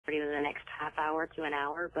property in the next half hour to an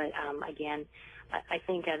hour. But again, I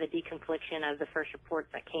think the deconfliction of the first reports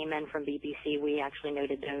that came in from BBC, we actually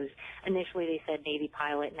noted those. Initially, they said Navy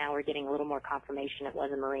pilot. Now we're getting a little more confirmation it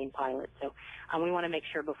was a Marine pilot. So we want to make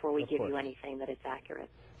sure before we give you anything that it's accurate.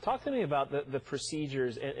 Talk to me about the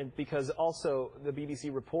procedures, and because also the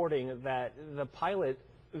BBC reporting that the pilot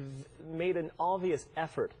made an obvious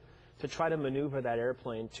effort to try to maneuver that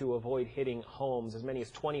airplane to avoid hitting homes, as many as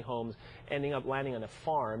 20 homes, ending up landing on a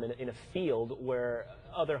farm in a field where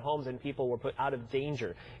other homes and people were put out of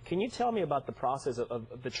danger. Can you tell me about the process of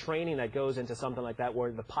the training that goes into something like that,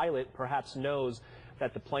 where the pilot perhaps knows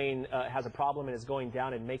that the plane has a problem and is going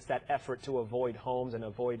down and makes that effort to avoid homes and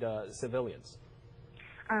avoid civilians?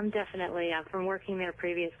 Definitely. From working there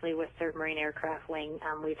previously with 3rd Marine Aircraft Wing,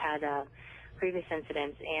 we've had previous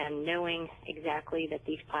incidents, and knowing exactly that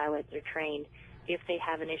these pilots are trained, if they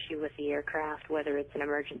have an issue with the aircraft, whether it's an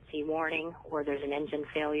emergency warning or there's an engine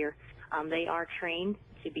failure, they are trained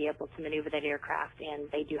to be able to maneuver that aircraft, and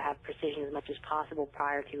they do have precision as much as possible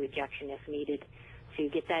prior to ejection if needed to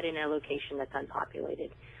get that in a location that's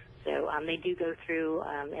unpopulated. So they do go through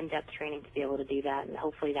in-depth training to be able to do that, and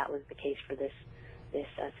hopefully that was the case for this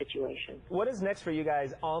situation. What is next for you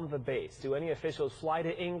guys on the base? Do any officials fly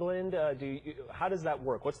to England? How does that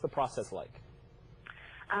work? What's the process like?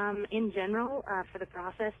 In general, for the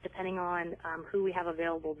process, depending on who we have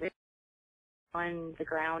available on the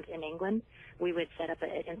ground in England, we would set up an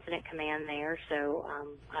incident command there. So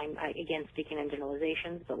I'm again speaking in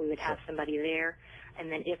generalizations, but we would have somebody there, and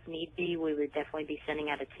then if need be, we would definitely be sending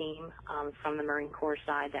out a team from the Marine Corps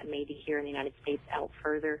side that may be here in the United States out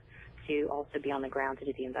further to also be on the ground to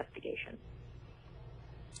do the investigation.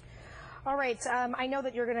 All right. I know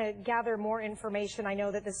that you're going to gather more information. I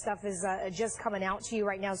know that this stuff is just coming out to you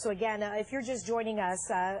right now. So again, if you're just joining us,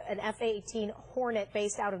 an F-A-18 Hornet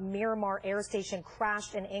based out of Miramar Air Station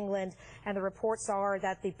crashed in England, and the reports are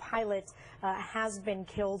that the pilot has been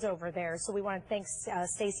killed over there. So we want to thank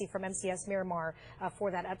Stacy from MCS Miramar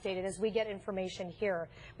for that update. And as we get information here,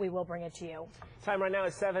 we will bring it to you. Time right now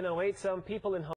is 7:08. Some people in